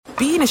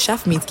being a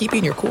chef means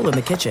keeping your cool in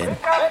the kitchen.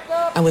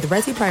 And with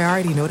Resi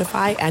Priority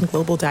Notify and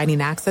Global Dining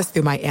Access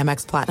through my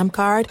Amex Platinum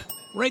card,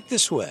 right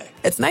this way.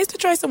 It's nice to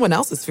try someone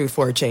else's food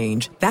for a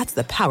change. That's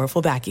the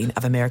powerful backing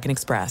of American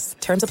Express.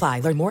 Terms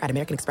apply. Learn more at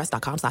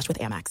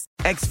americanexpress.com/withAmex.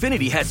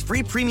 Xfinity has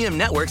free premium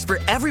networks for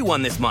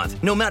everyone this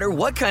month, no matter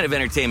what kind of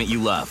entertainment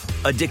you love.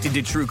 Addicted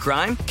to true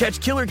crime?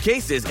 Catch killer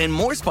cases and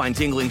more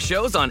spine-tingling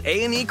shows on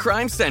A&E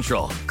Crime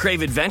Central.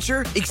 Crave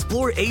adventure?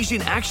 Explore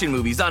Asian action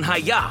movies on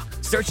Hi-YAH.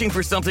 Searching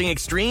for something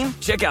extreme?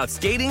 Check out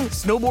skating,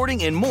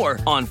 snowboarding, and more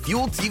on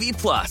Fuel TV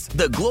Plus,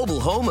 the global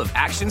home of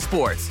action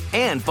sports.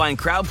 And find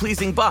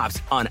crowd-pleasing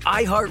bops on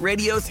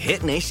iHeartRadio's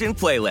Hit Nation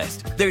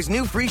playlist. There's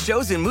new free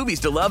shows and movies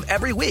to love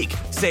every week.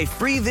 Say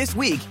free this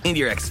week in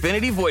your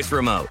Xfinity voice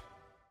remote.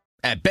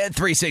 At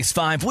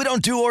Bet365, we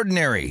don't do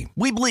ordinary.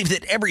 We believe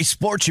that every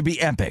sport should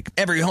be epic.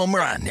 Every home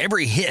run,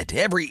 every hit,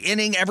 every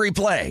inning, every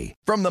play.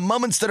 From the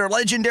moments that are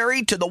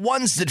legendary to the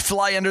ones that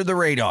fly under the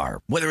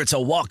radar. Whether it's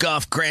a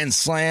walk-off grand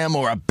slam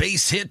or a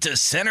base hit to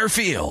center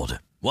field.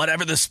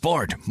 Whatever the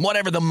sport,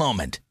 whatever the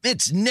moment,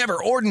 it's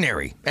never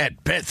ordinary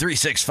at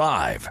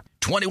Bet365.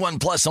 21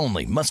 plus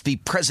only. Must be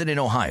present in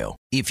Ohio.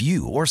 If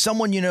you or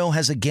someone you know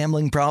has a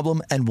gambling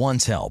problem and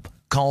wants help,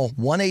 call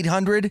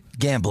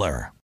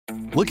 1-800-GAMBLER.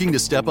 Looking to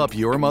step up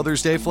your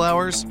Mother's Day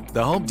flowers?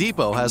 The Home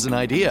Depot has an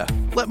idea.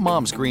 Let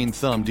Mom's green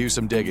thumb do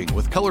some digging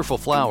with colorful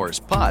flowers,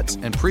 pots,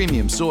 and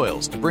premium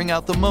soils to bring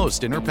out the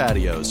most in her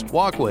patios,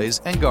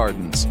 walkways, and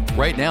gardens.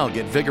 Right now,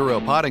 get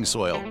Vigoro potting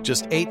soil,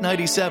 just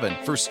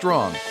 $8.97 for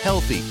strong,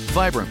 healthy,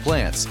 vibrant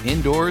plants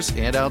indoors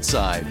and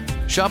outside.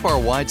 Shop our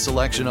wide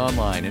selection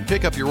online and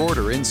pick up your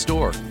order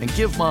in-store and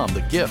give Mom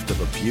the gift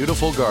of a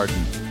beautiful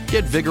garden.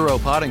 Get Vigoro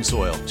potting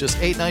soil, just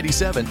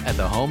 $8.97 at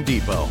the Home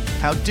Depot.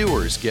 How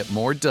doers get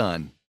more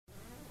done.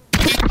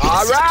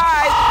 All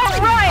right.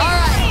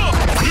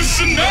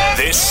 Listen up.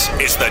 This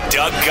is the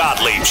Doug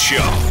Gottlieb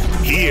Show.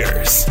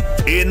 Here's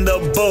In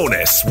the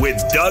Bonus with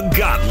Doug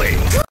Gottlieb.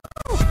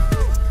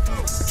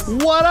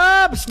 What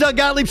up? It's Doug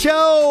Gottlieb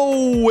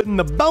Show in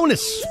the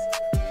bonus.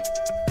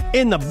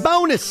 In the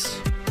bonus.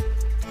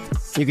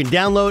 You can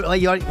download.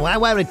 Why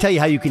would I tell you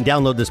how you can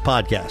download this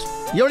podcast?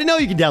 You already know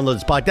you can download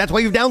this podcast. That's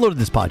why you've downloaded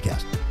this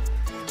podcast.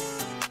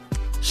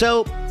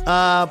 So,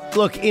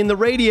 look, in the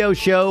radio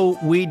show,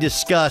 we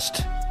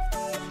discussed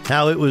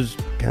how it was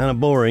kind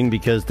of boring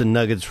because the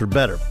Nuggets were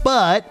better.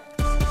 But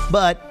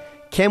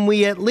can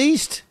we at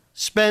least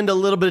spend a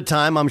little bit of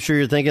time, I'm sure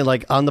you're thinking,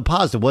 like, on the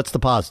positive. What's the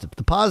positive?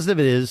 The positive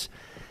is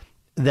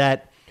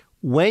that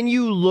when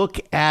you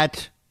look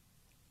at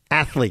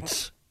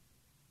athletes,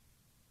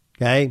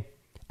 okay,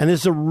 and this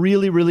is a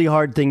really, really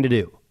hard thing to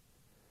do,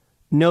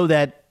 know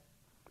that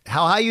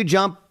how high you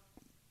jump,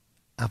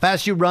 how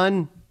fast you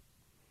run,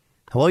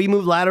 how well you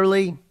move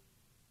laterally,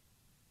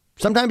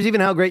 sometimes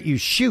even how great you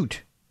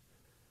shoot,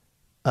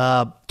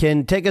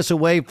 can take us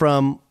away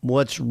from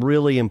what's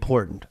really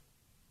important.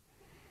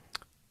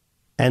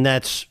 And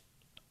that's,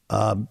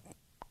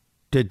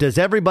 does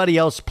everybody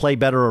else play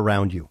better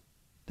around you?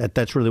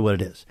 That's really what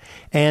it is.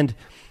 And,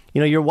 you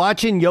know, you're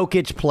watching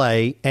Jokic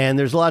play, and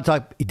there's a lot of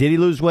talk. Did he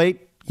lose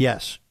weight?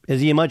 Yes.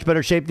 Is he in much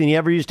better shape than he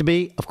ever used to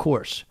be? Of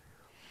course.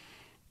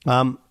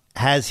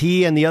 Has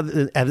he and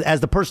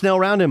the personnel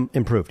around him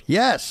improved?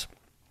 Yes.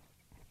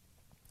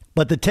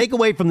 But the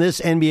takeaway from this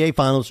NBA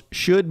Finals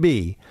should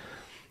be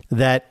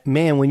that,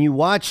 man, when you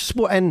watch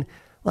sport, and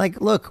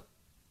like, look,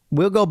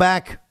 we'll go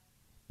back.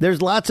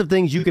 There's lots of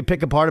things you could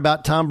pick apart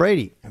about Tom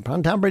Brady.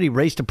 Tom Brady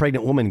raced a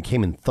pregnant woman and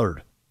came in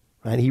third.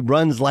 Right? He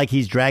runs like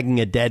he's dragging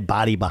a dead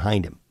body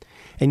behind him.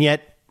 And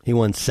yet he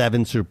won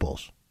 7 Super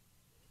Bowls.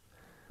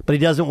 But he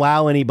doesn't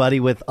wow anybody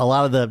with a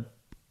lot of the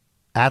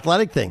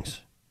athletic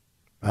things.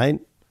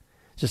 Right?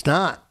 Just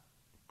not.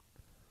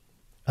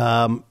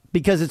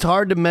 Because it's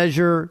hard to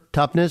measure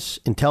toughness,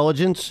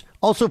 intelligence.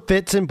 Also,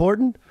 fit's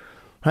important.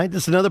 Right?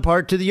 This is another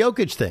part to the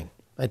Jokic thing.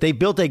 Right? They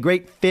built a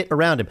great fit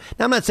around him.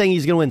 Now, I'm not saying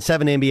he's going to win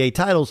 7 NBA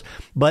titles,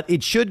 but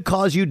it should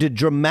cause you to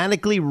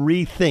dramatically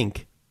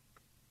rethink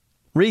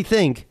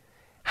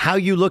how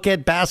you look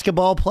at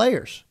basketball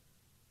players.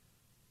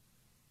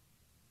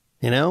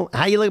 You know,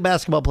 how you look at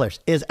basketball players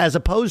is as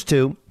opposed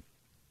to,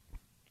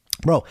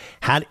 bro,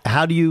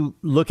 how do you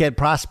look at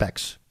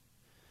prospects?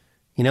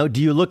 You know,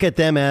 do you look at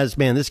them as,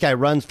 man, this guy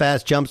runs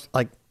fast, jumps,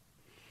 like,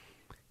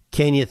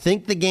 can you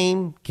think the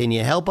game? Can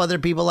you help other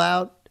people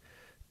out?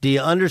 Do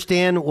you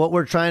understand what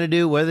we're trying to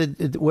do,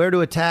 where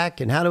to attack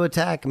and how to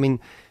attack? I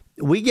mean,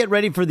 we get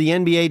ready for the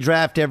NBA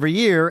draft every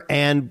year,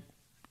 and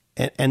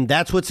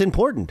that's what's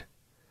important,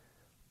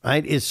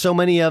 right? Is so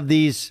many of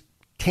these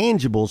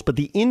tangibles, but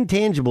the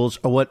intangibles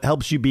are what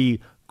helps you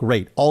be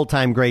great,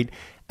 all-time great,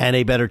 and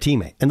a better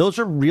teammate. And those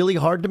are really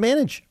hard to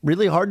manage,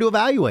 really hard to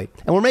evaluate.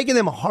 And we're making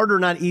them harder,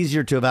 not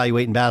easier to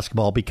evaluate in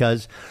basketball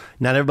because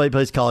not everybody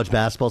plays college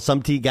basketball.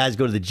 Some guys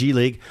go to the G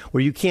League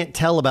where you can't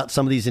tell about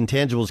some of these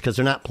intangibles because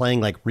they're not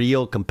playing like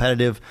real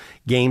competitive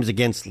games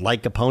against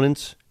like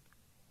opponents.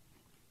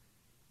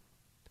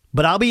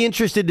 But I'll be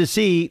interested to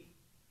see,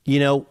 you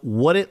know,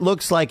 what it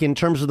looks like in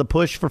terms of the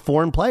push for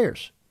foreign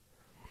players.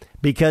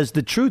 Because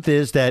the truth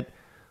is that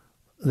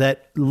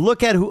that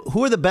look at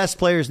who are the best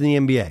players in the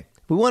NBA.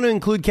 If we want to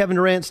include Kevin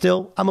Durant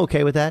still, I'm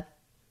okay with that.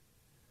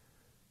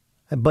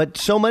 But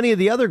so many of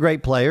the other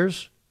great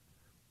players,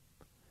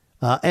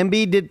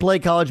 Embiid did play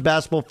college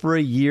basketball for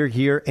a year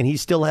here, and he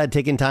still had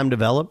taken time to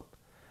develop.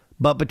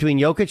 But between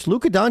Jokic,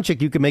 Luka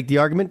Doncic, you can make the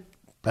argument,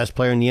 best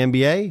player in the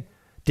NBA,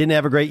 didn't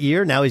have a great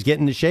year. Now he's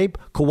getting into shape.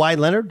 Kawhi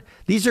Leonard.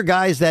 These are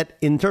guys that,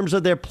 in terms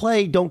of their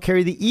play, don't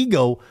carry the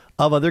ego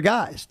of other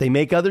guys. They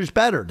make others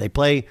better. They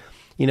play,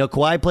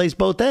 Kawhi plays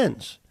both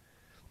ends.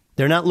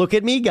 They're not look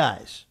at me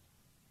guys.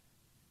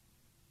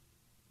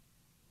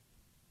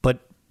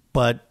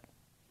 But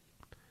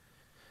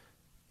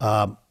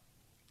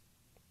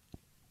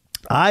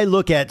I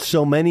look at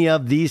so many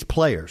of these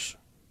players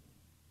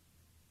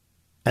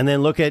and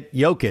then look at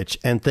Jokic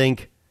and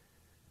think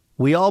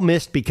we all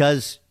missed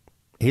because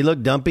he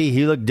looked dumpy,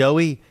 he looked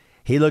doughy,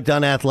 he looked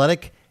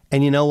unathletic.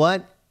 And you know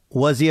what?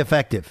 Was he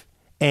effective?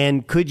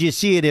 And could you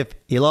see it if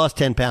he lost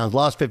 10 pounds,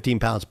 lost 15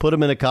 pounds, put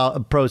him in a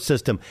pro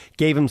system,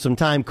 gave him some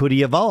time, could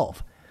he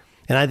evolve?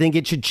 And I think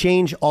it should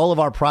change all of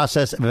our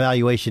process of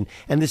evaluation.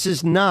 And this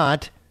is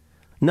not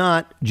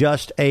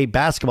just a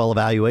basketball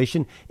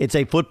evaluation. It's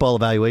a football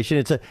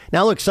evaluation.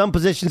 Now, look, some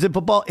positions in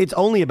football, it's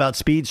only about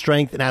speed,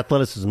 strength, and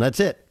athleticism. That's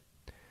it.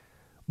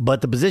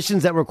 But the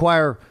positions that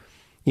require,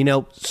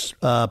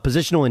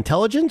 positional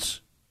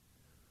intelligence,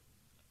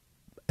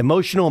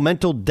 emotional,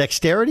 mental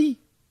dexterity,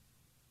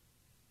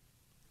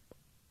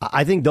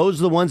 I think those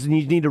are the ones that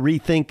you need to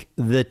rethink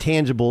the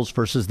tangibles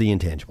versus the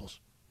intangibles.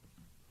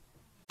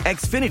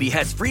 Xfinity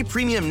has free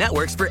premium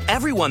networks for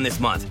everyone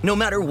this month, no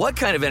matter what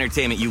kind of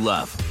entertainment you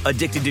love.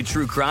 Addicted to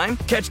true crime?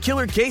 Catch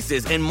killer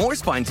cases and more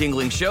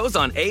spine-tingling shows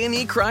on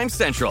A&E Crime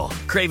Central.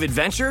 Crave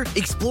adventure?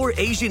 Explore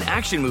Asian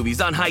action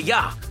movies on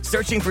Hi-Ya.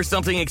 Searching for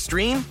something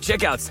extreme?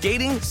 Check out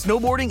skating,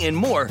 snowboarding, and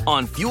more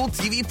on Fuel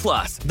TV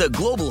Plus, the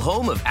global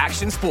home of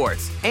action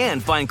sports.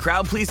 And find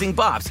crowd-pleasing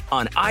bops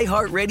on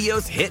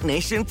iHeartRadio's Hit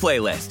Nation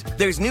playlist.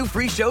 There's new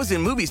free shows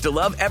and movies to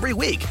love every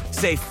week.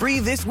 Say free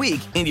this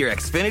week in your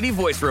Xfinity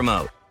voice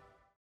remote.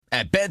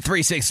 At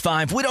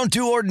Bet365, we don't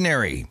do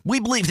ordinary. We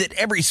believe that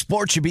every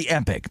sport should be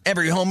epic.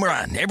 Every home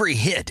run, every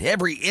hit,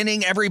 every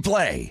inning, every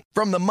play.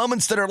 From the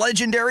moments that are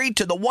legendary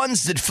to the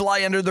ones that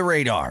fly under the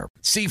radar.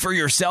 See for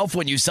yourself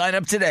when you sign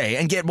up today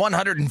and get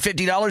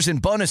 $150 in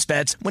bonus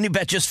bets when you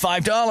bet just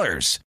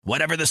 $5.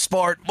 Whatever the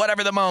sport,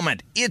 whatever the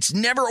moment, it's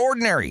never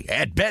ordinary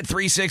at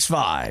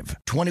Bet365.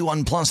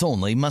 21 plus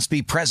only. Must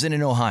be present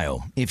in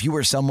Ohio. If you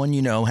or someone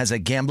you know has a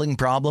gambling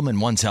problem and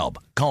wants help,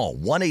 call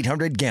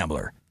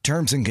 1-800-GAMBLER.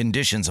 Terms and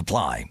conditions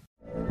apply.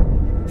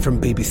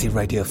 From BBC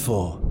Radio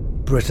 4,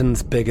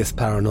 Britain's biggest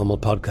paranormal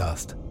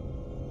podcast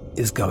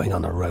is going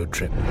on a road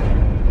trip.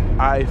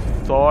 I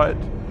thought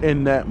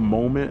in that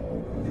moment,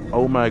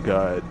 oh my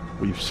God,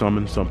 we've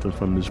summoned something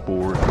from this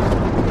board.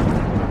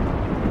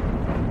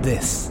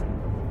 This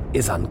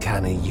is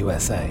Uncanny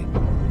USA.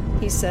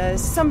 He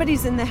says,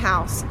 somebody's in the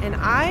house, and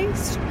I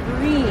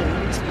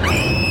screamed.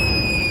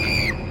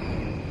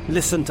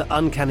 Listen to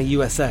Uncanny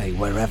USA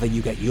wherever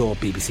you get your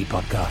BBC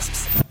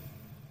podcasts,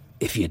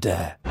 if you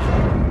dare.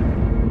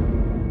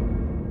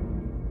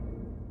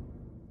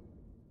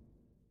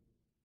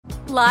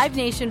 Live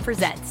Nation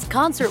presents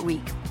Concert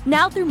Week.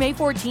 Now through May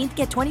 14th,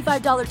 get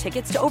 $25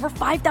 tickets to over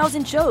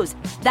 5,000 shows.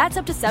 That's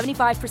up to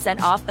 75%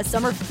 off a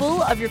summer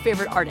full of your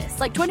favorite artists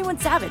like 21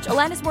 Savage,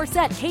 Alanis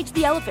Morissette, Cage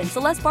the Elephant,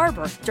 Celeste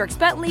Barber, Dierks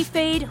Bentley,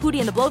 Fade, Hootie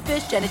and the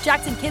Blowfish, Janet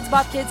Jackson, Kidz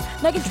Bop Kids,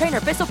 Meghan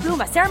Trainor, Bissell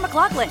Pluma, Sarah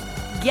McLachlan.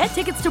 Get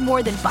tickets to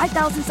more than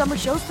 5,000 summer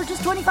shows for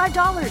just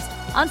 $25.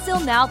 Until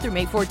now through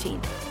May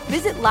 14th.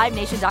 Visit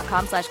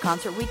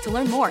LiveNation.com/Concert Week to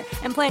learn more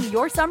and plan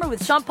your summer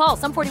with Sean Paul,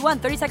 Sum 41,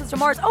 30 Seconds to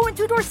Mars, and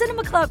Two Door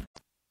Cinema Club.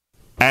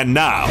 And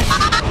now,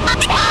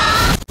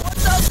 What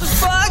does the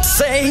fox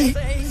say?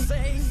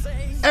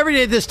 Every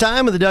day at this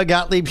time of the Doug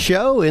Gottlieb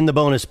Show in the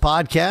bonus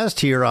podcast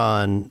here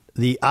on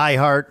the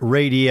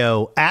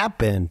iHeartRadio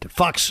app and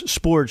Fox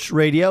Sports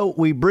Radio,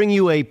 we bring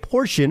you a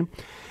portion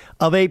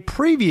of a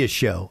previous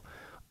show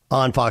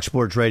on Fox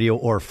Sports Radio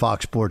or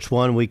Fox Sports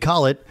 1. We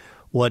call it,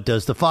 What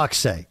Does the Fox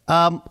Say?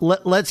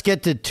 Let's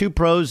get to Two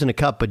Pros and a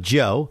Cup of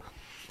Joe.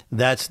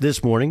 That's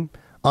this morning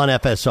on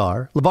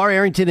FSR. LeVar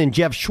Arrington and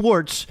Jeff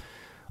Schwartz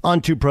on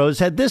Two Pros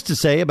had this to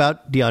say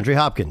about DeAndre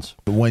Hopkins.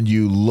 When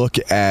you look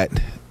at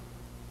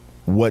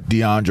what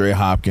DeAndre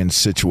Hopkins'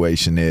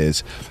 situation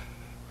is,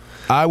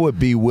 I would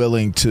be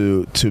willing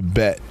to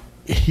bet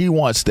he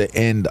wants to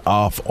end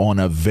off on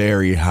a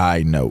very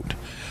high note.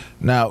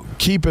 Now,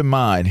 keep in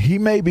mind, he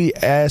may be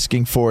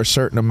asking for a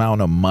certain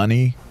amount of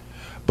money,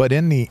 but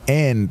in the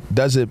end,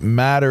 does it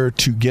matter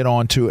to get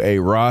onto a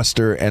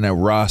roster and a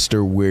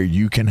roster where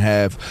you can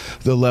have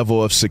the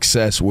level of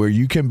success, where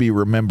you can be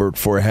remembered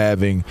for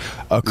having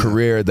a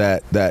career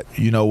that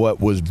you know what,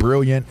 was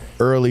brilliant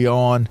early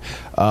on,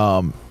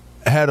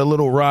 had a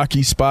little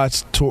rocky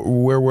spots to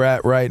where we're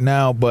at right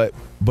now, but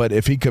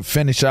if he could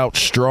finish out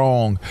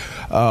strong,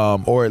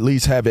 or at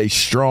least have a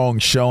strong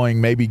showing,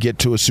 maybe get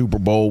to a Super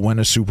Bowl, win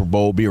a Super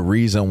Bowl, be a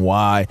reason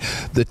why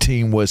the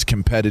team was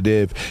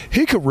competitive,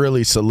 he could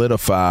really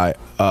solidify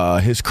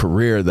his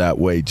career that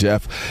way,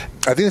 Jeff.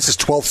 I think it's his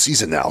 12th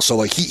season now. So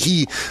like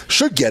he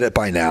should get it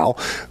by now.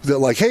 That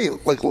like, hey,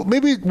 like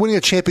maybe winning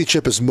a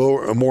championship is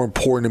more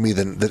important to me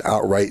than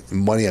outright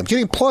money I'm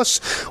getting.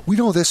 Plus, we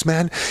know this,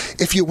 man.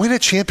 If you win a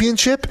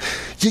championship,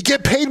 you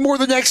get paid more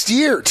the next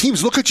year.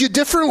 Teams look at you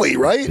differently,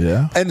 right?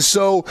 Yeah. And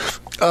so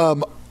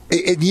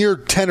in year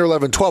 10 or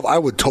 11, 12, I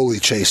would totally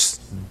chase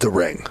the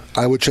ring.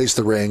 I would chase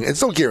the ring.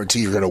 It's no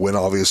guarantee you're going to win,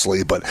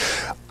 obviously, but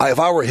if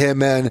I were him,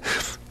 man,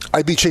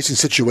 I'd be chasing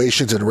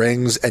situations and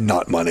rings and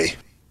not money.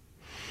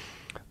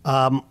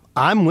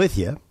 I'm with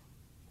you.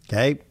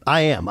 Okay,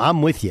 I am.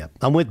 I'm with you.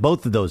 I'm with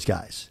both of those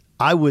guys.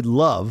 I would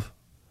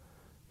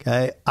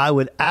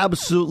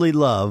absolutely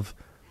love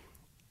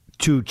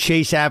to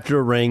chase after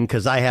a ring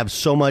because I have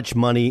so much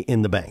money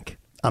in the bank.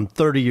 I'm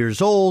 30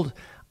 years old.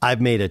 I've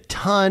made a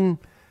ton.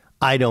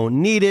 I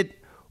don't need it.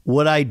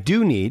 What I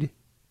do need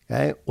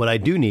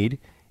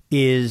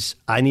is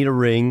I need a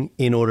ring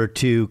in order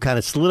to kind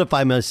of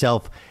solidify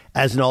myself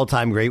as an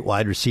all-time great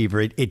wide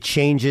receiver. It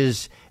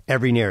changes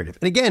every narrative.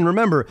 And again,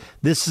 remember,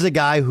 this is a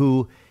guy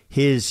who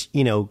his,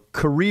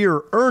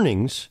 career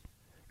earnings,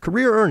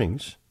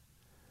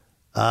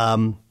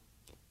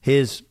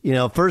 his,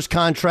 first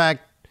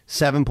contract,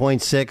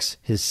 7.6,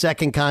 his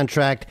second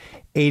contract,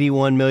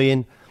 81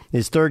 million,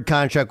 his third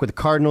contract with the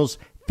Cardinals,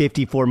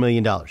 $54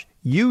 million.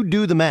 You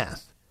do the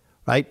math,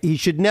 right? He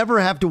should never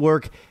have to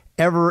work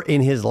ever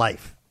in his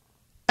life.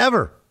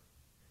 Ever.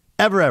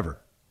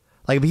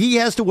 Like if he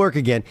has to work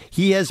again,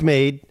 he has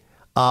made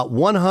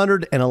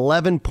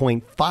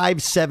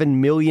 $111.57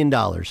 million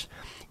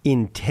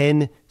in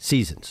 10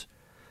 seasons.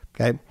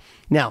 Okay.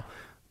 Now,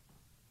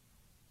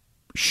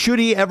 should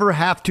he ever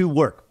have to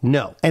work?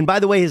 No. And by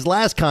the way, his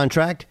last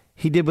contract,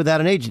 he did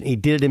without an agent. He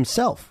did it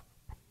himself.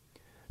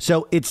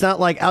 So it's not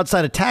like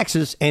outside of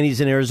taxes and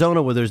he's in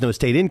Arizona where there's no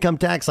state income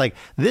tax. Like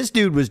this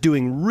dude was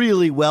doing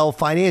really well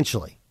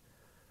financially.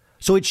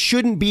 So it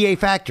shouldn't be a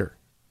factor.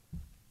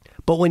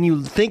 But when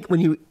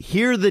you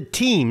hear the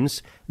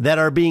teams that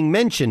are being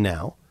mentioned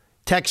now,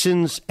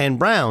 Texans and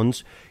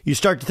Browns, you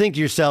start to think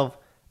to yourself,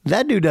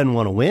 that dude doesn't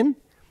want to win.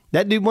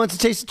 That dude wants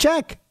to chase a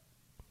check.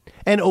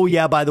 And, oh,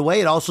 yeah, by the way,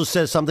 it also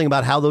says something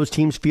about how those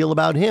teams feel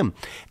about him.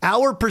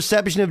 Our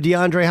perception of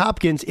DeAndre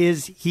Hopkins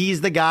is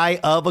he's the guy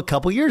of a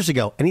couple years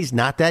ago, and he's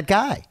not that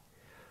guy.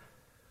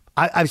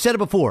 I've said it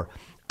before.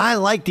 I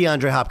like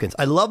DeAndre Hopkins.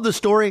 I love the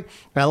story.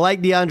 I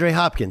like DeAndre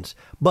Hopkins,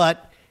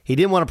 but he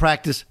didn't want to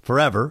practice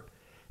forever.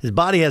 His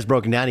body has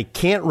broken down. He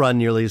can't run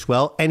nearly as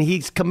well, and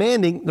he's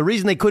commanding. The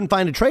reason they couldn't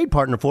find a trade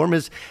partner for him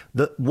is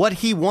what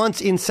he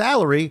wants in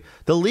salary,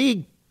 the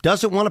league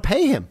doesn't want to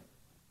pay him.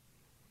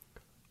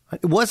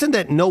 It wasn't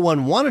that no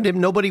one wanted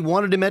him. Nobody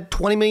wanted him at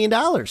 $20 million.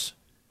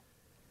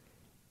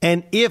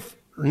 And if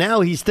now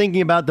he's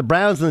thinking about the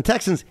Browns and the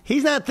Texans,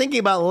 he's not thinking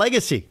about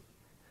legacy.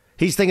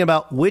 He's thinking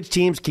about which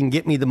teams can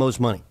get me the most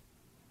money.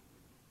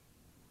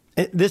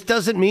 And this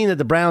doesn't mean that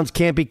the Browns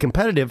can't be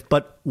competitive,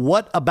 but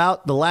what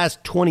about the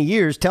last 20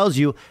 years tells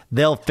you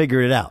they'll figure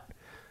it out?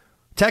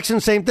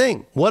 Texans, same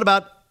thing. What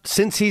about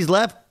since he's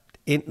left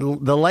in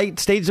the late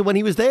stages of when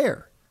he was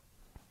there?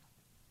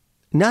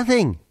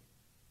 Nothing.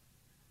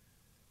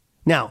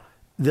 Now,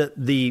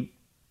 the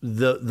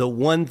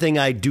one thing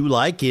I do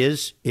like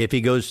is if he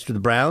goes to the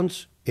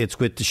Browns, it's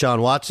with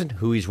Deshaun Watson,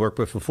 who he's worked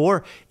with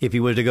before. If he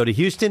were to go to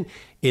Houston,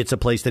 it's a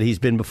place that he's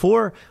been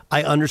before.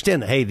 I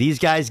understand that. Hey, these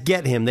guys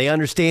get him. They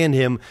understand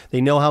him. They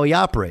know how he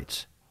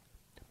operates.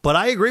 But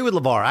I agree with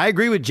LeVar. I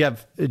agree with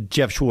Jeff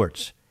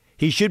Schwartz.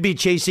 He should be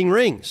chasing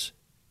rings.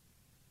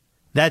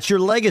 That's your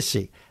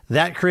legacy.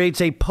 That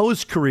creates a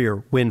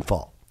post-career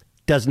windfall.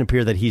 Doesn't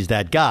appear that he's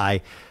that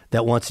guy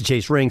that wants to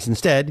chase rings.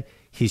 Instead,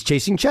 he's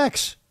chasing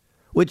checks,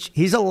 which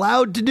he's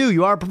allowed to do.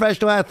 You are a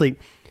professional athlete.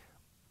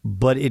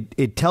 But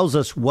it tells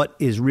us what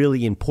is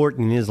really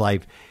important in his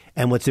life.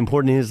 And what's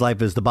important in his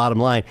life is the bottom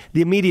line,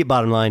 the immediate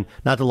bottom line,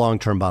 not the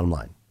long-term bottom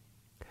line.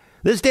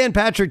 This is Dan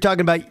Patrick talking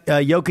about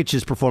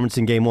Jokic's performance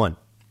in Game 1.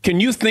 Can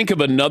you think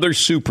of another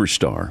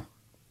superstar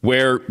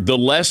where the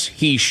less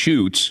he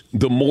shoots,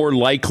 the more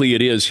likely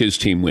it is his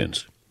team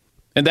wins?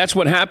 And that's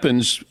what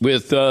happens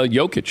with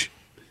Jokic.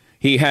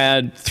 He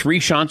had 3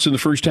 shots in the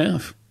first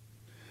half.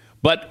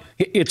 But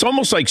it's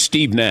almost like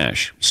Steve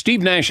Nash.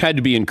 Steve Nash had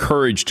to be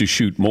encouraged to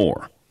shoot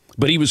more,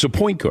 but he was a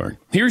point guard.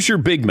 Here's your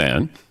big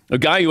man, a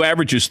guy who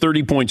averages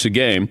 30 points a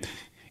game,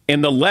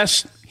 and the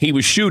less he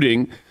was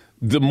shooting,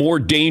 the more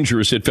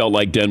dangerous it felt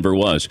like Denver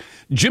was.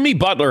 Jimmy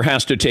Butler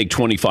has to take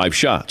 25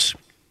 shots.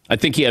 I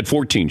think he had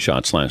 14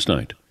 shots last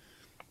night.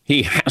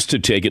 He has to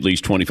take at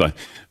least 25.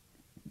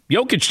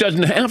 Jokic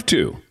doesn't have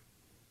to,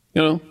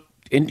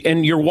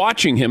 and you're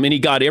watching him, and he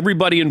got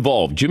everybody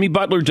involved. Jimmy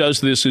Butler does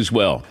this as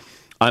well.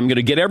 I'm going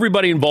to get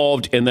everybody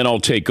involved, and then I'll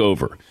take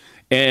over.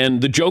 And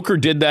the Joker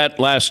did that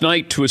last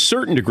night to a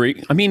certain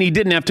degree. I mean, he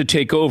didn't have to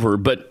take over,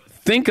 but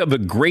think of a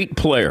great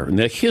player in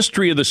the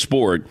history of the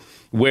sport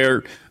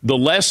where the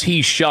less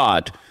he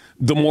shot,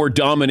 the more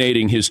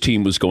dominating his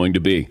team was going to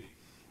be.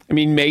 I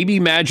mean, maybe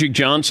Magic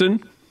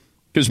Johnson,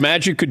 because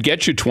Magic could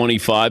get you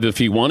 25 if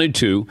he wanted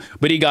to,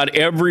 but he got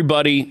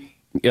everybody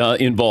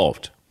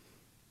involved.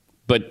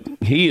 but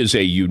he is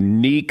a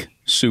unique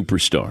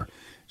superstar.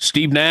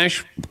 Steve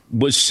Nash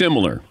was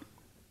similar,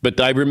 but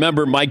I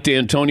remember Mike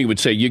D'Antoni would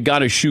say, you got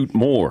to shoot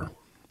more.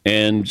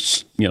 And,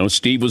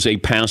 Steve was a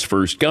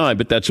pass-first guy,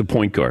 but that's a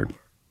point guard.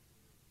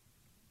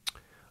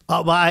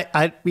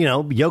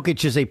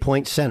 Jokic is a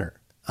point center.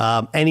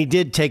 And he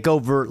did take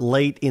over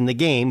late in the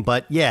game,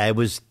 but yeah, it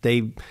was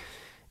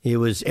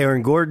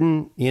Aaron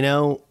Gordon,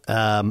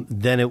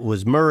 then it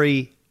was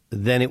Murray,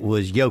 then it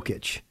was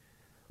Jokic.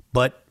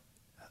 But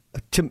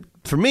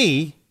for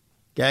me,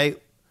 okay,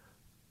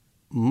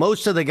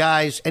 most of the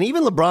guys, and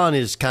even LeBron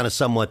is kind of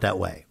somewhat that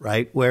way,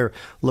 right? Where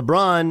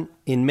LeBron,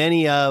 in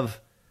many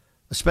of,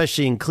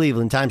 especially in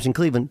Cleveland,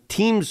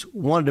 teams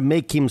wanted to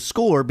make him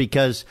score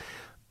because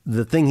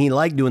the thing he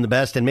liked doing the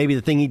best, and maybe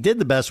the thing he did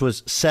the best,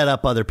 was set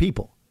up other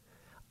people.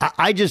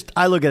 I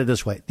look at it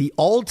this way. The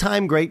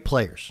all-time great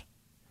players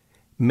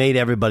made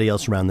everybody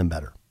else around them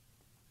better.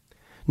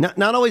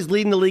 Not always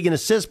leading the league in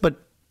assists,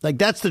 but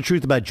that's the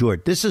truth about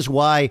Jordan. This is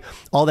why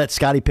all that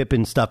Scottie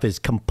Pippen stuff is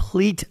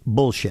complete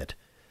bullshit.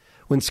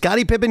 When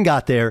Scottie Pippen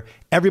got there,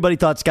 everybody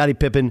thought Scottie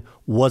Pippen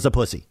was a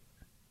pussy.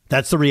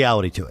 That's the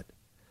reality to it.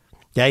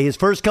 Yeah, his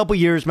first couple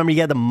years, remember he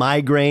had the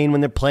migraine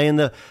when they're playing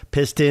the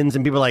Pistons,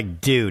 and people are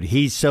like, dude,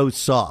 he's so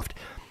soft.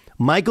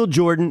 Michael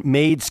Jordan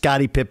made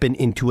Scottie Pippen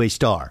into a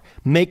star.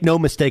 Make no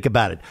mistake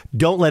about it.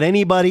 Don't let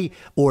anybody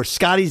or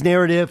Scottie's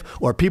narrative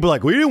or people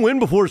like, we didn't win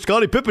before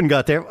Scottie Pippen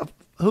got there.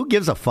 Who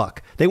gives a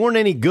fuck? They weren't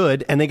any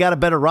good, and they got a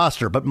better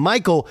roster. But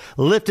Michael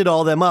lifted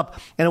all them up,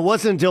 and it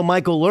wasn't until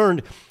Michael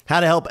learned how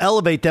to help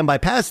elevate them by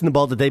passing the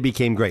ball that they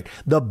became great.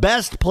 The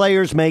best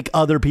players make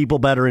other people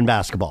better in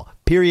basketball.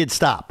 Period.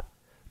 Stop.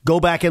 Go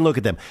back and look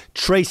at them.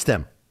 Trace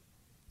them.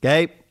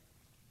 Okay?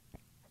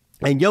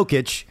 And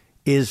Jokic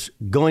is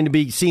going to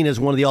be seen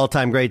as one of the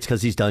all-time greats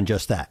because he's done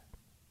just that.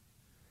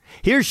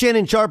 Here's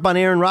Shannon Sharpe on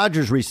Aaron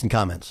Rodgers' recent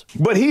comments.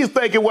 But he's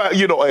thinking, well,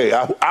 hey,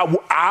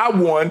 I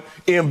won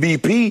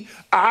MVP.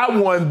 I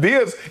won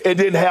this and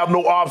didn't have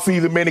no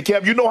offseason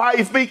minicamp. You know how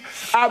he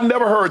speaks? I've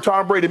never heard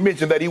Tom Brady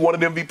mention that he won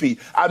an MVP.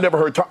 I've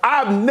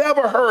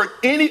never heard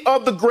any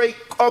of the great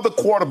other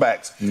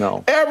quarterbacks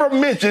ever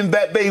mention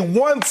that they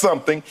won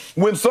something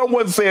when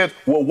someone says,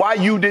 well, why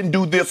you didn't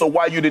do this or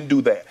why you didn't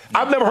do that.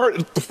 I've never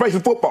heard,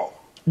 especially football.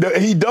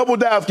 He doubled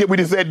down, Skip, when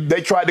he said they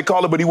tried to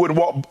call it, but he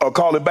wouldn't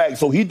call it back.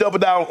 So he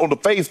doubled down on the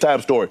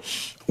FaceTime story.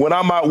 When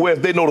I'm out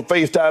west, they know to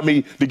FaceTime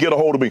me to get a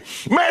hold of me.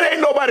 Man,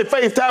 ain't nobody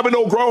FaceTiming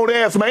no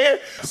grown-ass man.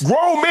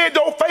 Grown men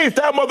don't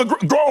FaceTime other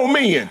grown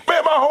men.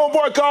 Man, my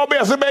homeboy called me.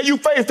 I said, man, you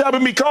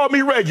FaceTiming me. Call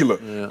me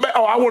regular. Yeah. Man,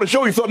 I want to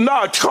show you something.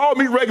 Nah, call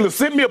me regular.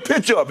 Send me a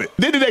picture of it.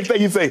 Then the next thing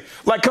he say,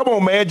 come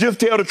on, man, just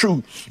tell the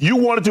truth. You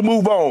wanted to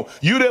move on.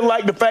 You didn't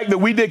like the fact that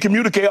we didn't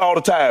communicate all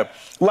the time.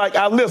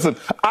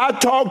 I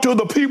talk to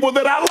the people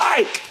that I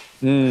like.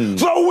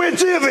 So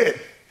which is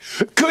it?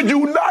 Could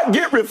you not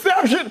get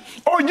reception,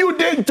 or you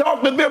didn't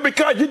talk to them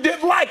because you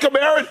didn't like them,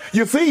 Aaron?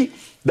 You see,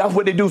 that's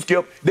what they do,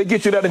 Skip. They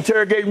get you that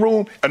interrogating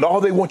room, and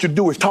all they want you to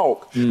do is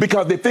talk.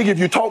 Because they figure if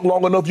you talk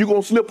long enough, you're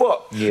going to slip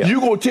up. Yeah.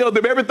 You're going to tell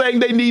them everything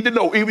they need to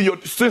know, even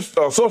your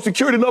social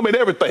security number and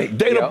everything,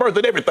 date of birth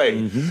and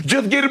everything.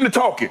 Just get them to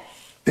talking.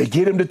 They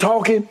get him to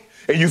talking.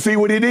 And you see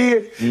what he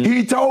did?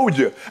 He told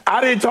you, I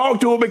didn't talk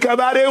to him because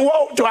I didn't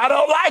want to. I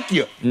don't like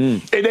you.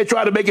 And they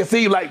try to make it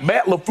seem like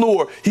Matt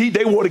LaFleur,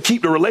 they want to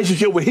keep the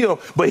relationship with him,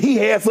 but he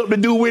had something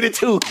to do with it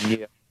too.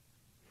 Yeah.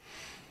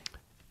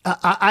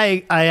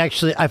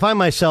 I find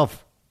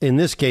myself, in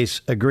this case,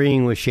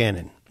 agreeing with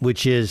Shannon,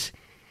 which is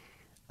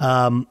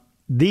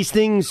these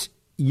things,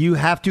 you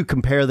have to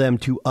compare them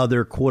to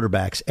other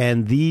quarterbacks.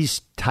 And these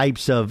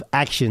types of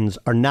actions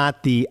are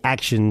not the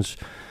actions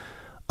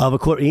of a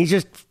quarterback.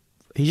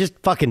 He's just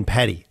fucking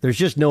petty. There's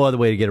just no other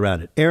way to get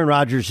around it. Aaron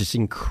Rodgers is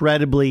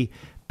incredibly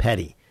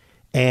petty.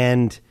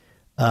 And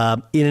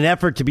in an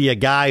effort to be a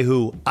guy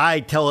who I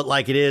tell it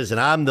like it is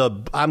and I'm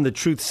the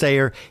truth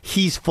sayer,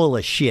 he's full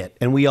of shit.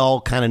 And we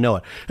all kind of know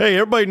it. Hey,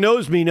 everybody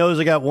knows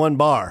I got one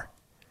bar.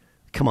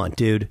 Come on,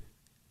 dude.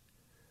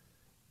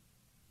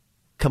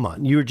 Come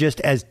on.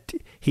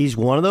 He's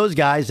one of those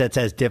guys that's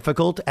as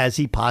difficult as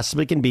he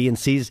possibly can be and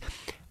sees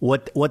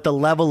what the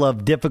level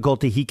of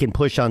difficulty he can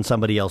push on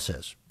somebody else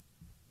is.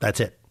 That's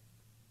it.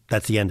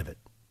 That's the end of it.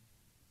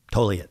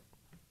 Totally it.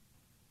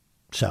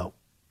 So,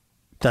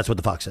 that's what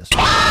the Fox says.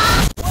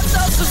 What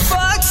does the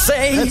Fox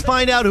say? Let's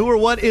find out who or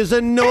what is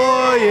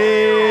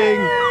annoying.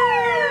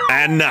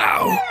 And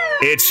now,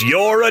 it's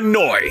your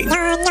annoying.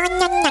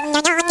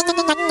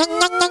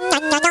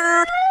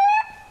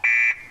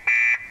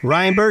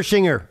 Ryan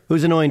Bershinger,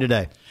 who's annoying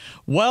today?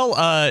 Well,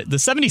 the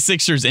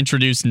 76ers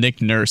introduced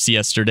Nick Nurse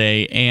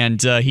yesterday,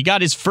 and he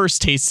got his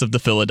first taste of the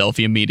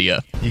Philadelphia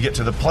media. You get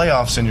to the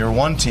playoffs and you're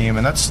one team,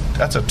 and that's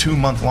a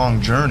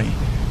 2-month-long journey,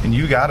 and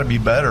you got to be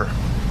better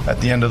at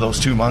the end of those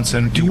 2 months.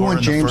 And do you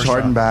want James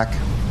Harden back?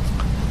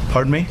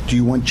 Pardon me? Do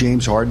you want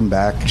James Harden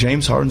back?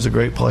 James Harden's a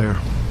great player.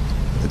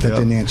 That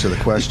didn't answer the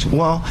question.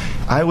 Well,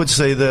 I would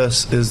say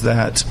this, is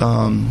that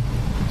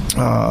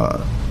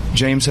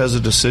James has a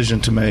decision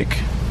to make,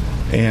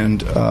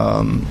 and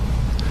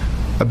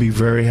I'd be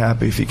very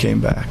happy if he came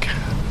back.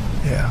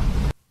 Yeah.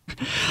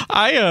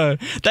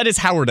 That is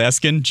Howard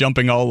Eskin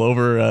jumping all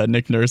over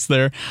Nick Nurse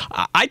there.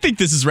 I think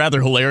this is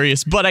rather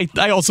hilarious, but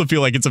I also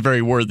feel like it's a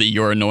very worthy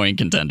you're annoying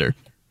contender.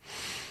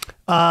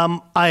 I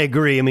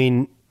agree. I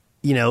mean,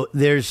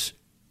 there's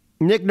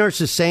Nick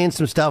Nurse is saying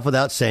some stuff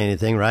without saying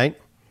anything, right?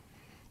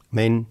 I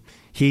mean,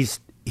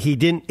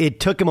 it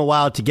took him a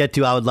while to get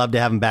to, I would love to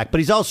have him back, but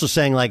he's also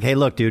saying like, hey,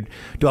 look, dude,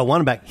 do I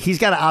want him back? He's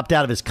got to opt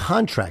out of his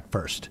contract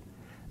first.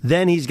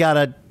 Then he's got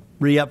to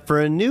re-up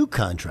for a new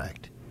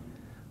contract.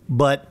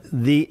 But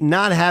the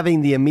not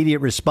having the immediate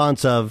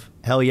response of,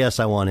 hell yes,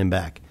 I want him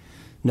back,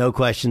 no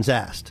questions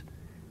asked,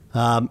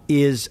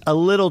 is a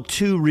little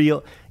too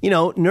real.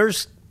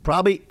 Nurse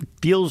probably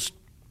feels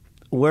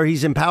where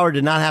he's empowered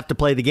to not have to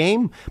play the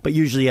game, but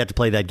usually you have to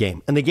play that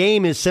game. And the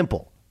game is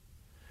simple,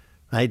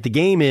 right? The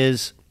game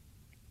is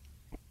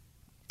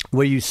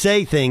where you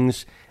say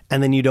things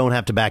and then you don't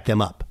have to back them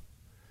up.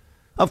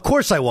 Of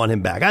course I want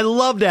him back. I'd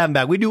love to have him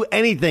back. We'd do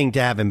anything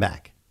to have him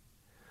back.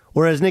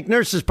 Whereas Nick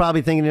Nurse is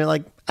probably thinking,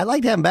 like, I'd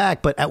like to have him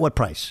back, but at what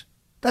price?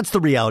 That's the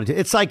reality.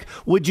 It's like,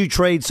 would you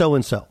trade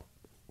so-and-so?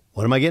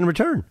 What am I getting in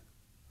return?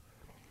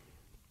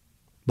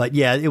 But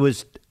yeah, it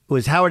was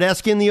Howard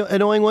Eskin the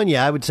annoying one?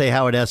 Yeah, I would say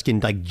Howard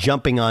Eskin, like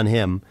jumping on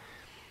him.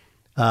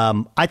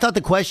 I thought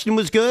the question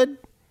was good,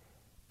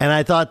 and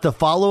I thought the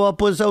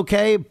follow-up was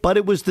okay, but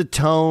it was the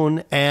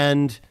tone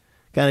and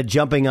kind of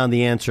jumping on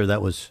the answer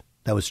that was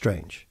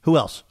strange. Who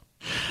else?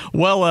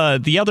 Well,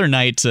 the other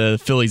night,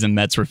 Phillies and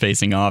Mets were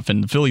facing off,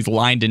 and the Phillies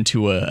lined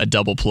into a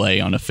double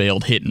play on a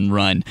failed hit and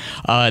run.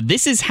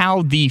 This is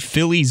how the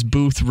Phillies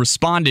booth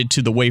responded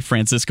to the way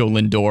Francisco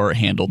Lindor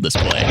handled this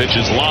play. Pitch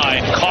is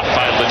line, caught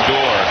by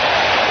Lindor.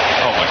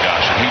 Oh my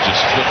gosh, and he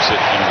just flips it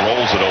and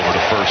rolls it over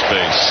to first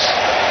base.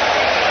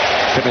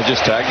 Couldn't have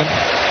just tagged him?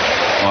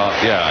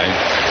 Yeah.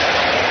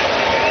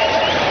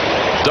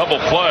 Double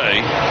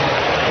play.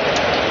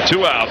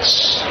 2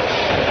 outs.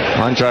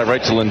 Line drive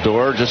right to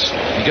Lindor.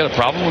 You got a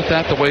problem with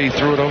that, the way he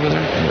threw it over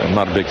there? Yeah, I'm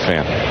not a big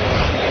fan.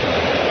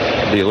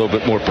 Be a little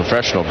bit more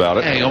professional about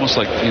it. Yeah, almost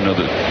like,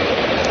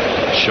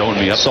 showing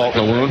me up. Salt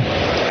in the wound.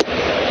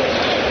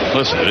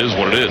 Listen, it is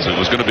what it is. It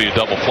was going to be a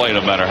double play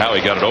no matter how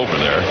he got it over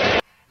there.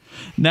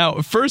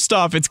 Now, first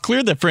off, it's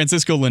clear that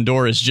Francisco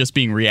Lindor is just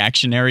being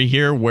reactionary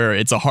here, where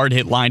it's a hard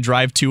hit line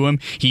drive to him.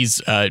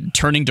 He's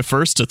turning to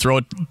first to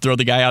throw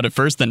the guy out at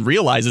first, then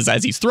realizes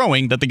as he's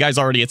throwing that the guy's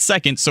already at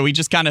second, so he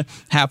just kind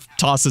of half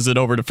tosses it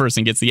over to first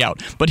and gets the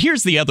out. But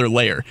here's the other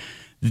layer.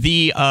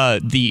 The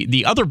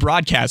other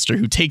broadcaster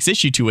who takes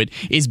issue to it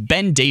is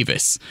Ben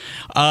Davis.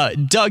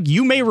 Doug,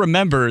 you may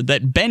remember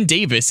that Ben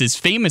Davis is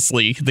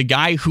famously the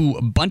guy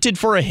who bunted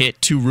for a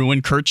hit to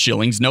ruin Curt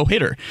Schilling's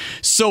no-hitter.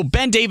 So,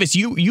 Ben Davis,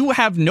 you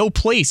have no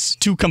place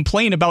to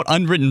complain about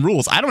unwritten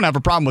rules. I don't have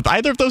a problem with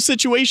either of those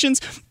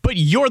situations, but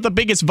you're the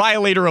biggest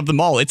violator of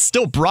them all. It's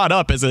still brought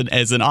up as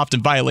an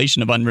often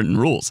violation of unwritten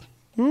rules.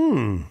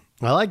 I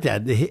like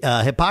that.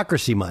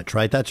 Hypocrisy much,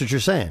 right? That's what you're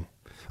saying.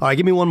 All right,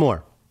 give me one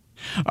more.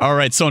 All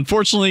right, so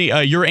unfortunately,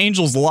 your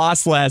Angels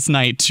lost last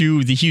night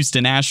to the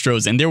Houston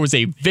Astros, and there was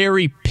a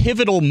very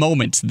pivotal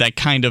moment that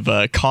kind of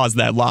caused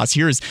that loss.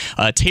 Here's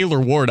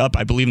Taylor Ward up,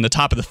 I believe, in the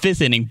top of the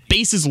 5th inning,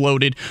 bases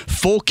loaded,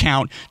 full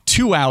count,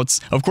 2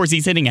 outs. Of course,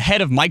 he's hitting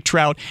ahead of Mike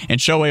Trout and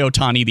Shohei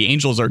Ohtani. The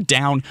Angels are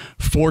down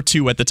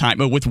 4-2 at the time,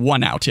 with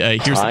 1 out.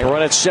 Here's the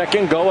run at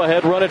second, go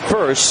ahead, run at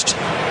first.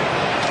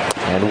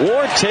 And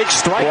Ward takes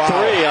strike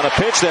 3 on a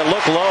pitch that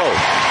looked low.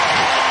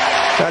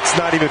 That's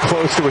not even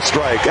close to a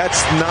strike.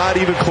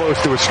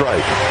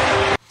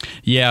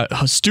 Yeah,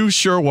 Stu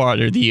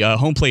Sherwater, the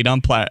home plate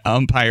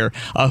umpire,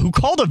 who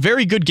called a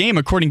very good game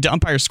according to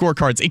umpire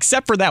scorecards,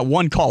 except for that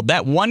one call.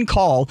 That one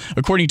call,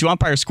 according to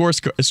umpire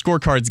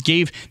scorecards,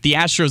 gave the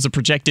Astros a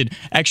projected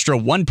extra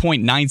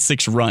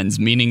 1.96 runs,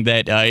 meaning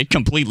that it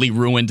completely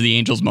ruined the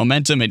Angels'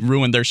 momentum. It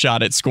ruined their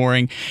shot at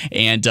scoring,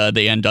 and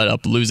they ended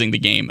up losing the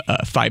game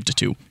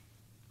 5-2.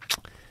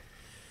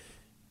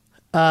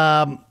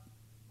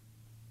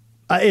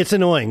 It's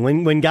annoying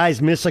when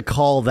guys miss a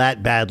call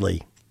that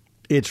badly.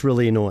 It's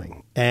really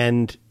annoying.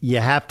 And you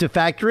have to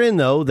factor in,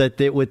 though,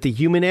 that with the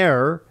human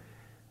error,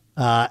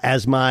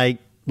 as my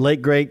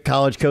late, great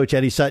college coach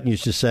Eddie Sutton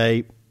used to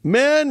say,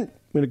 man,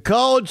 in a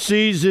college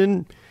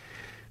season,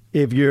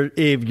 if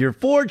you're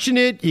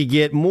fortunate, you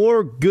get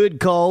more good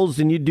calls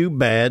than you do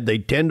bad. They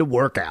tend to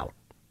work out.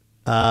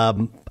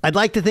 I'd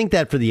like to think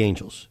that for the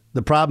Angels.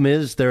 The problem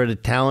is they're at a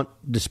talent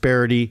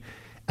disparity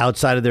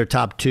outside of their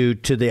top 2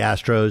 to the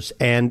Astros,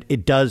 and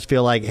it does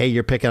feel like, hey,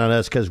 you're picking on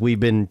us because we've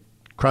been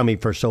crummy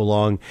for so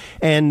long,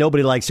 and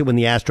nobody likes it when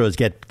the Astros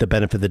get the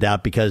benefit of the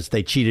doubt because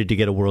they cheated to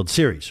get a World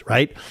Series,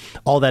 right?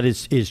 All that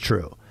is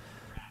true.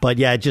 But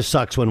yeah, it just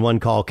sucks when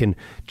one call can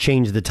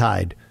change the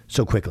tide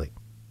so quickly.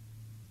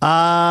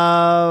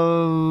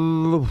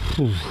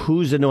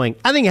 Who's annoying?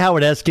 I think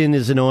Howard Eskin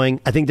is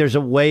annoying. I think there's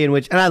a way in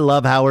which, and I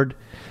love Howard,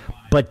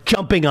 but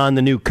jumping on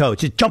the new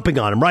coach, just jumping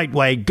on him right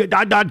way,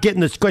 not getting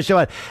this question.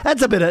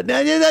 That's a bit of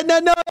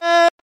no.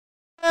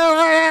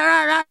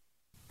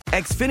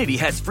 Xfinity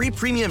has free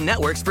premium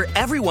networks for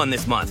everyone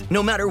this month,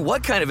 no matter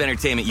what kind of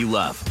entertainment you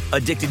love.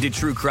 Addicted to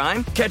true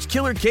crime? Catch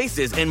killer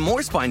cases and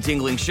more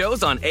spine-tingling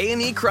shows on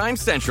A&E Crime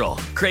Central.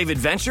 Crave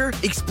adventure?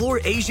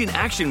 Explore Asian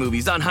action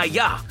movies on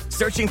Hi-YAH.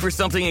 Searching for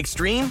something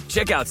extreme?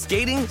 Check out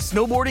skating,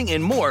 snowboarding,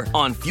 and more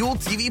on Fuel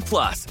TV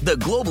Plus, the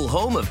global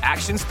home of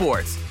action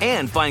sports.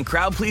 And find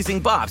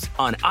crowd-pleasing bops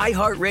on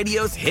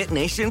iHeartRadio's Hit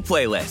Nation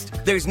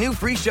playlist. There's new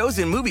free shows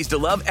and movies to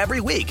love every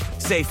week.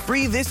 Say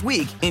free this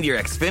week in your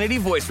Xfinity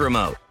voice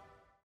remote.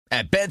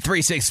 At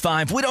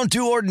Bet365, we don't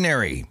do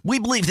ordinary. We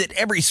believe that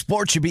every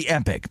sport should be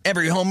epic.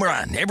 Every home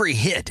run, every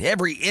hit,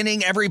 every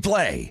inning, every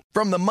play.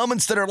 From the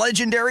moments that are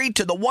legendary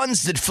to the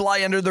ones that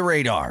fly under the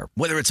radar.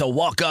 Whether it's a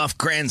walk-off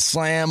grand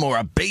slam or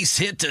a base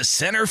hit to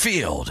center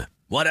field.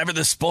 Whatever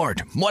the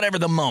sport, whatever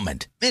the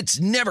moment.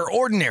 It's never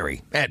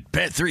ordinary at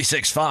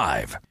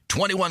Bet365.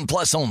 21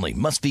 plus only.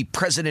 Must be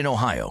present in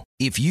Ohio.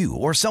 If you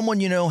or someone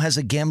you know has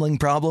a gambling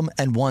problem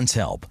and wants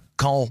help,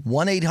 call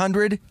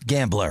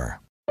 1-800-GAMBLER.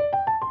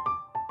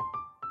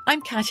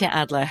 I'm Katya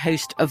Adler,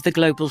 host of The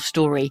Global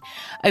Story.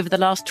 Over the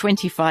last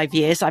 25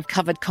 years, I've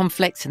covered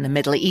conflicts in the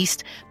Middle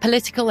East,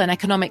 political and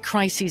economic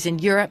crises in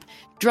Europe,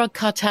 drug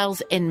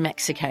cartels in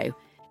Mexico.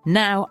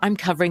 Now I'm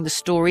covering the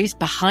stories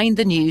behind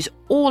the news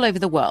all over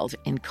the world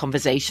in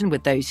conversation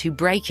with those who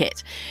break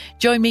it.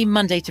 Join me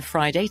Monday to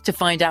Friday to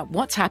find out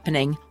what's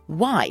happening,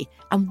 why,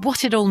 and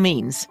what it all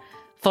means.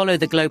 Follow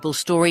The Global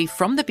Story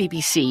from the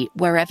BBC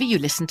wherever you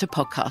listen to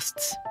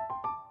podcasts.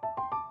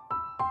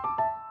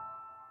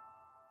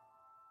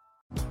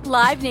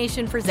 Live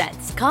Nation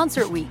presents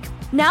Concert Week.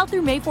 Now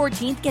through May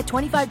 14th, get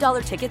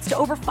 $25 tickets to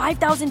over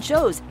 5,000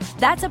 shows.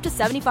 That's up to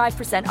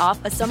 75%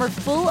 off a summer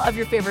full of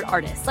your favorite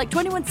artists like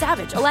 21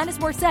 Savage, Alanis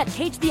Morissette,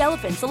 Cage the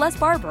Elephant, Celeste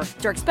Barber,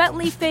 Dierks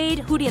Bentley, Fade,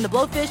 Hootie and the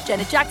Blowfish,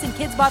 Janet Jackson,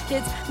 Kids Bop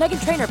Kids,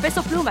 Meghan Trainor,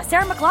 Peso Pluma,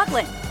 Sarah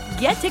McLachlan.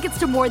 Get tickets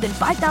to more than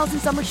 5,000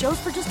 summer shows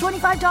for just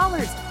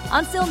 $25.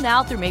 Until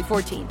now through May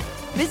 14th.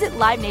 Visit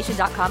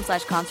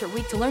LiveNation.com/Concert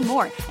Week to learn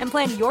more and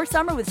plan your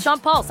summer with Sean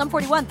Paul, Sum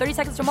 41, 30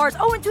 Seconds to Mars,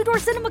 and Two Door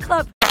Cinema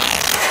Club.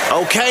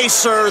 Okay,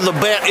 sir, the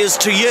bet is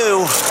to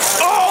you.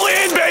 All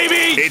in,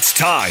 baby! It's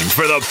time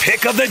for the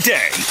pick of the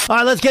day. All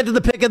right, let's get to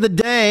the pick of the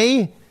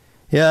day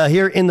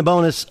here in the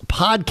bonus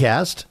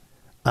podcast.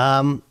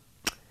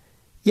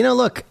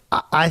 Look,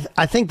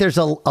 I think there's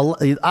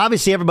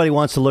obviously everybody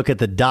wants to look at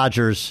the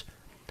Dodgers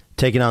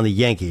taking on the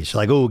Yankees.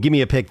 Like, oh, give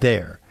me a pick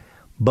there.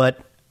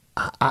 But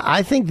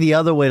I think the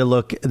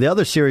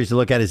other series to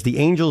look at is the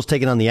Angels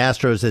taking on the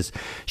Astros as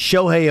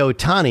Shohei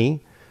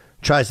Ohtani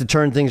tries to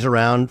turn things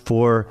around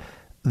for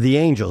the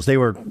Angels. They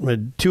were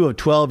 2 of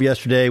 12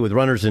 yesterday with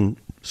runners in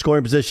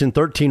scoring position,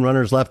 13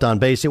 runners left on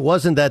base. It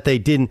wasn't that they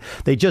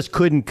just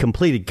couldn't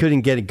complete it,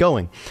 couldn't get it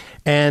going.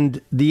 And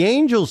the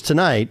Angels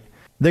tonight,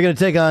 they're going to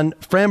take on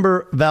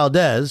Framber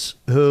Valdez,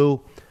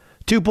 who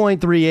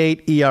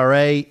 2.38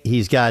 ERA.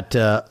 He's got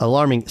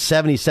alarming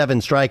 77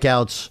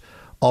 strikeouts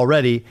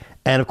already.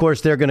 And, of course,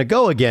 they're going to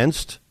go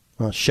against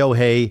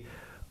Shohei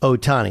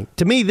Ohtani.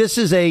 To me, this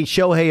is a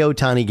Shohei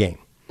Ohtani game,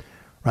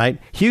 right?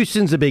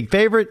 Houston's a big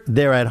favorite.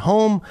 They're at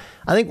home.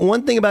 I think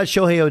one thing about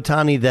Shohei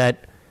Ohtani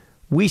that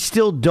we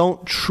still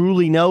don't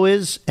truly know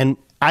is, and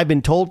I've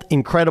been told,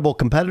 incredible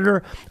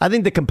competitor. I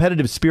think the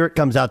competitive spirit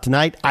comes out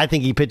tonight. I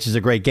think he pitches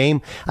a great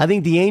game. I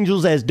think the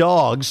Angels as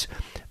dogs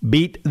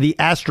beat the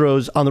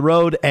Astros on the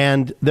road,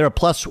 and they're a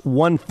plus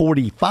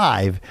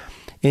 145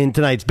 in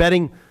tonight's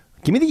betting.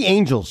 Give me the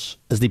Angels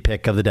as the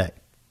pick of the day.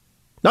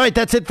 All right,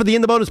 that's it for the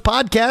In the Bonus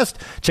podcast.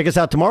 Check us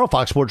out tomorrow,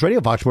 Fox Sports Radio,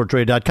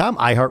 foxsportsradio.com,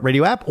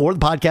 iHeartRadio app, or the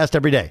podcast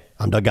every day.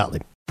 I'm Doug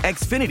Gottlieb.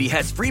 Xfinity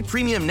has free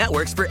premium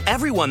networks for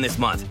everyone this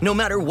month, no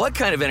matter what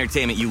kind of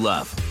entertainment you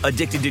love.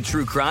 Addicted to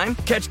true crime?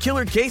 Catch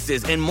killer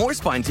cases and more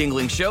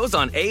spine-tingling shows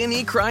on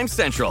A&E Crime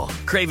Central.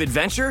 Crave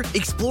adventure?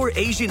 Explore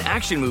Asian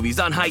action movies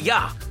on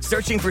Hi-YAH.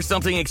 Searching for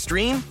something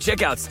extreme?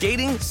 Check out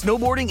skating,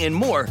 snowboarding, and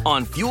more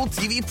on Fuel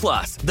TV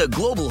Plus, the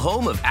global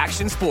home of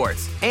action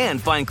sports.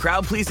 And find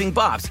crowd-pleasing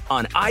bops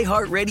on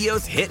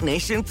iHeartRadio's Hit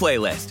Nation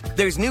playlist.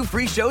 There's new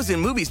free shows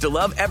and movies to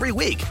love every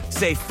week.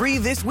 Say free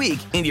this week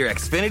in your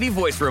Xfinity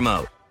voice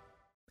remote.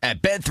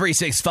 At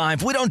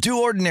Bet365, we don't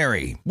do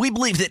ordinary. We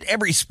believe that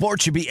every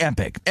sport should be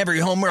epic. Every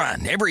home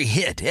run, every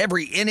hit,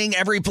 every inning,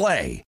 every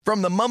play.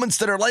 From the moments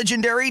that are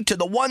legendary to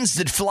the ones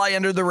that fly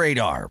under the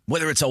radar.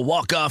 Whether it's a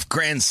walk-off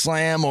grand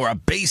slam or a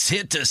base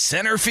hit to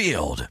center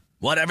field.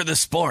 Whatever the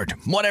sport,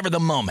 whatever the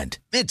moment.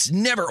 It's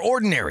never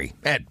ordinary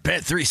at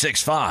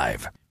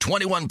Bet365.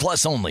 21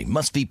 plus only.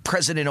 Must be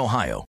present in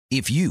Ohio.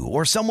 If you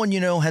or someone you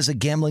know has a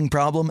gambling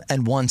problem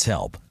and wants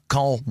help,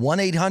 call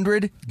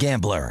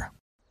 1-800-GAMBLER.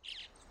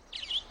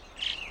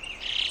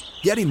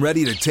 Getting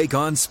ready to take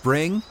on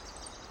spring?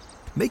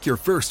 Make your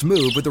first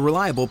move with the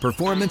reliable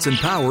performance and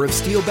power of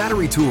Steel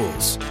battery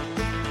tools.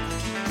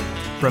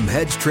 From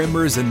hedge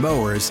trimmers and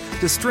mowers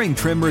to string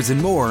trimmers and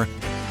more,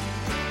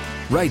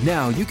 right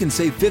now you can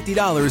save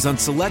 $50 on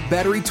select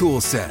battery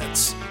tool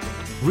sets.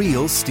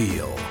 Real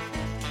Steel.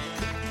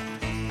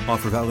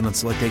 Offer valid on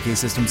select AK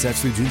system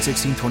sets through June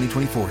 16,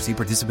 2024. See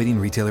participating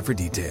retailer for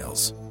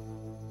details.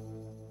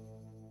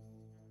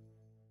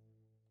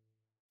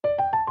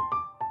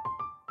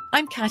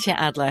 I'm Katya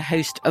Adler,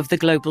 host of The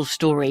Global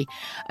Story.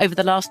 Over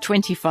the last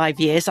 25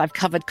 years, I've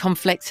covered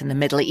conflicts in the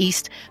Middle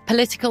East,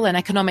 political and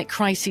economic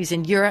crises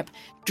in Europe,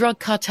 drug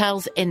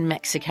cartels in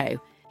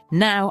Mexico.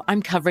 Now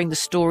I'm covering the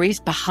stories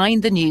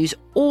behind the news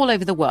all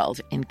over the world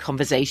in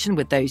conversation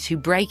with those who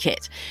break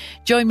it.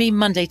 Join me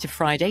Monday to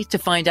Friday to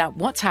find out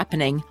what's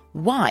happening,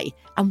 why,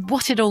 and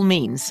what it all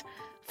means.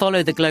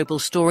 Follow The Global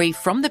Story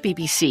from the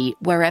BBC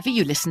wherever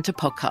you listen to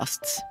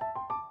podcasts.